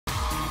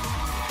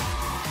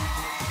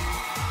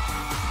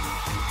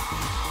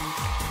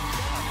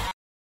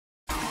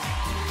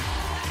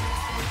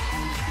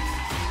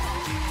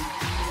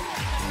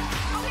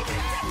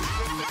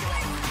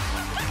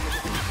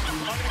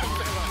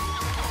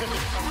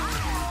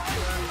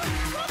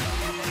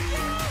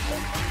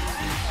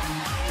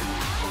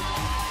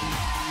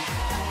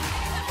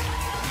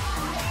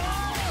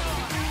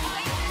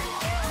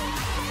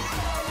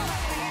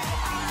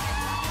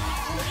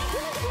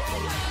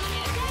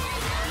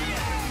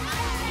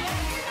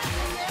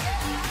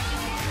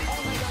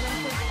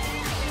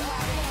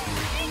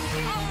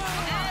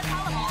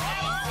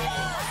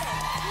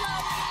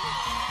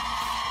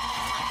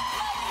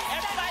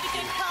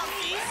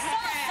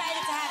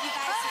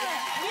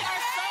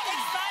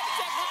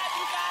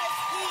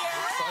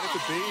here. Excited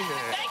to be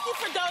here. Thank you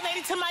for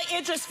donating to my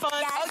interest fund.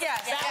 Yes. Oh,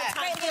 yes. Yes.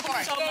 Thank you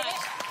so much.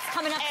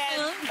 Coming up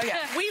soon. Oh,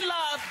 yeah. We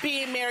love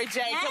being Mary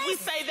Jane. Can we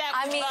say that?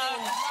 I mean,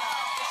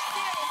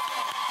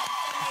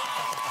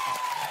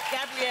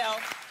 Gabrielle,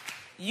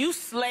 you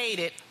slayed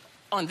it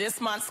on this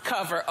month's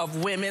cover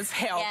of Women's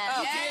Health. Yes.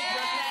 You did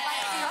your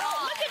thing.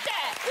 Look at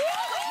that.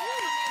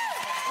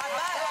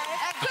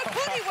 Good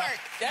booty work.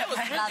 That was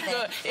really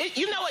good.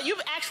 You know what?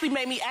 You've actually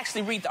made me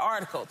read the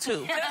article,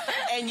 too.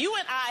 And you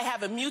and I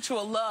have a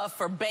mutual love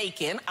for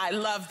bacon. I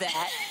love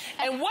that.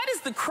 And what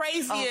is the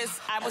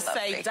craziest, I would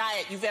say, bacon.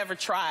 diet you've ever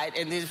tried?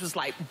 And it was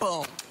like,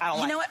 boom. I don't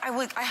like You know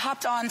what? I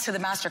hopped on to the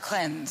Master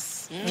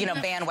Cleanse,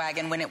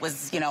 bandwagon when it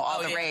was,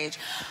 all the rage.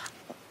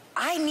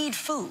 I need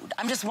food.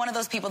 I'm just one of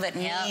those people that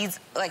needs,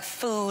 like,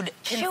 food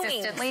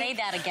consistently. Say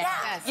that again.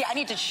 Yes. Yeah, I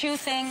need to chew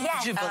things.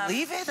 Yes. Did you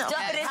believe it?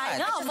 I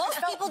know, most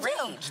people do.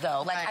 Rage,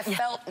 though. Like, I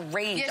felt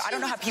rage. Yeah, I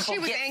don't know how people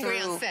get angry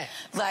through. Upset.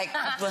 Like,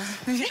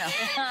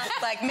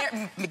 like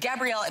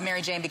Gabrielle and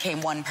Mary Jane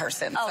became one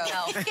person. Oh, so,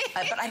 no.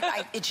 But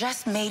it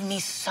just made me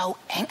so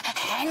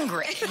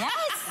angry. Yes.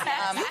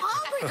 You're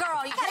hungry,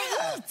 girl. You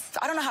gotta eat.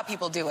 I don't know how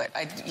people do it.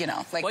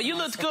 Like. Well, you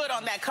looked good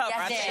on that cover.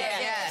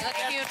 Yes, I it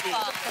think. is. Look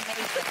beautiful.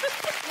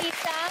 Amazing.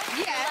 Lisa,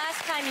 the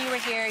last time you were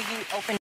here, you opened